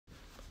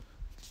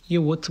Yo,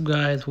 what's up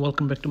guys,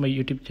 welcome back to my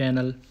YouTube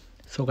channel.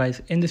 So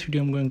guys, in this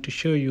video I'm going to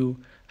show you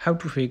how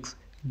to fix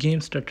game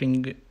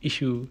stuttering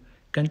issue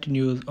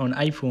continues on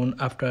iPhone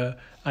after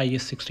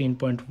iOS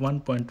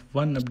 16.1.1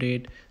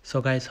 update.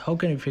 So guys, how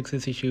can you fix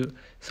this issue?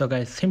 So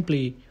guys,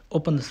 simply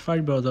open the Safari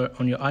browser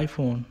on your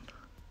iPhone.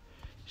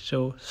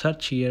 So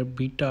search here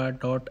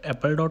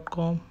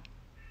beta.apple.com.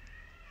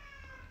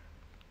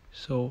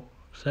 So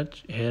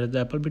search here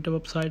the Apple beta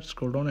website,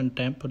 scroll down and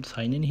tap on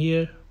sign in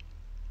here.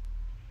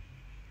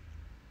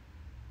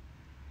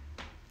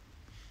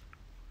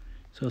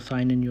 So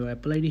sign in your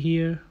Apple ID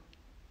here.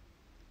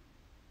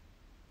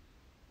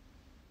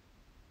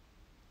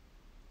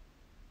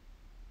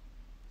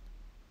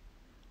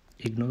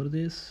 Ignore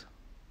this.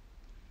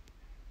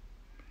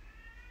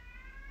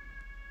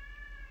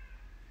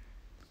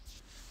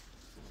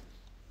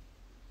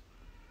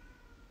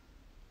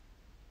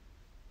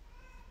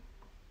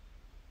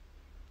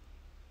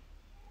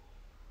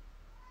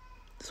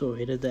 So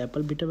here is the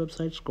Apple beta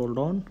website, scroll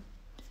down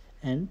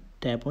and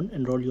tap on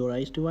enroll your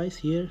iOS device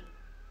here.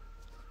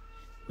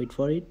 Wait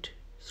for it,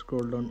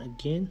 scroll down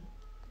again.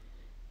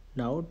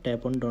 Now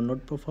tap on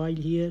download profile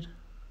here.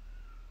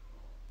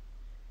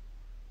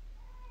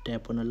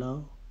 Tap on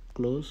allow,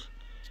 close,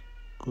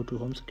 go to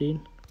home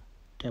screen,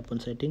 tap on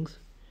settings,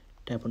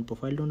 tap on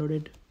profile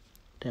downloaded,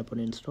 tap on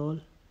install,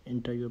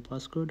 enter your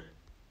passcode,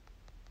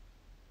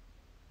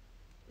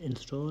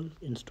 install,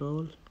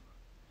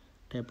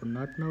 tap on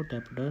not now,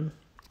 tap done,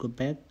 go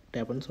back,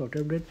 tap on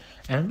software update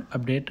and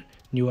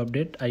new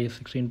update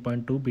iOS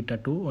 16.2 beta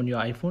 2 on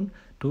your iPhone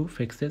to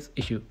fix this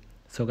issue.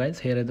 So guys,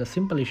 here is the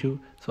simple issue.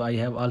 So I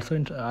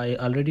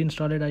already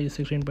installed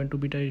iOS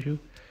 16.2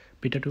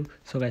 beta 2.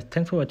 So guys,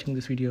 thanks for watching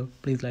this video.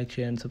 Please like,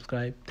 share and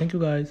subscribe. Thank you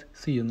guys.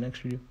 See you in the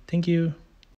next video. Thank you.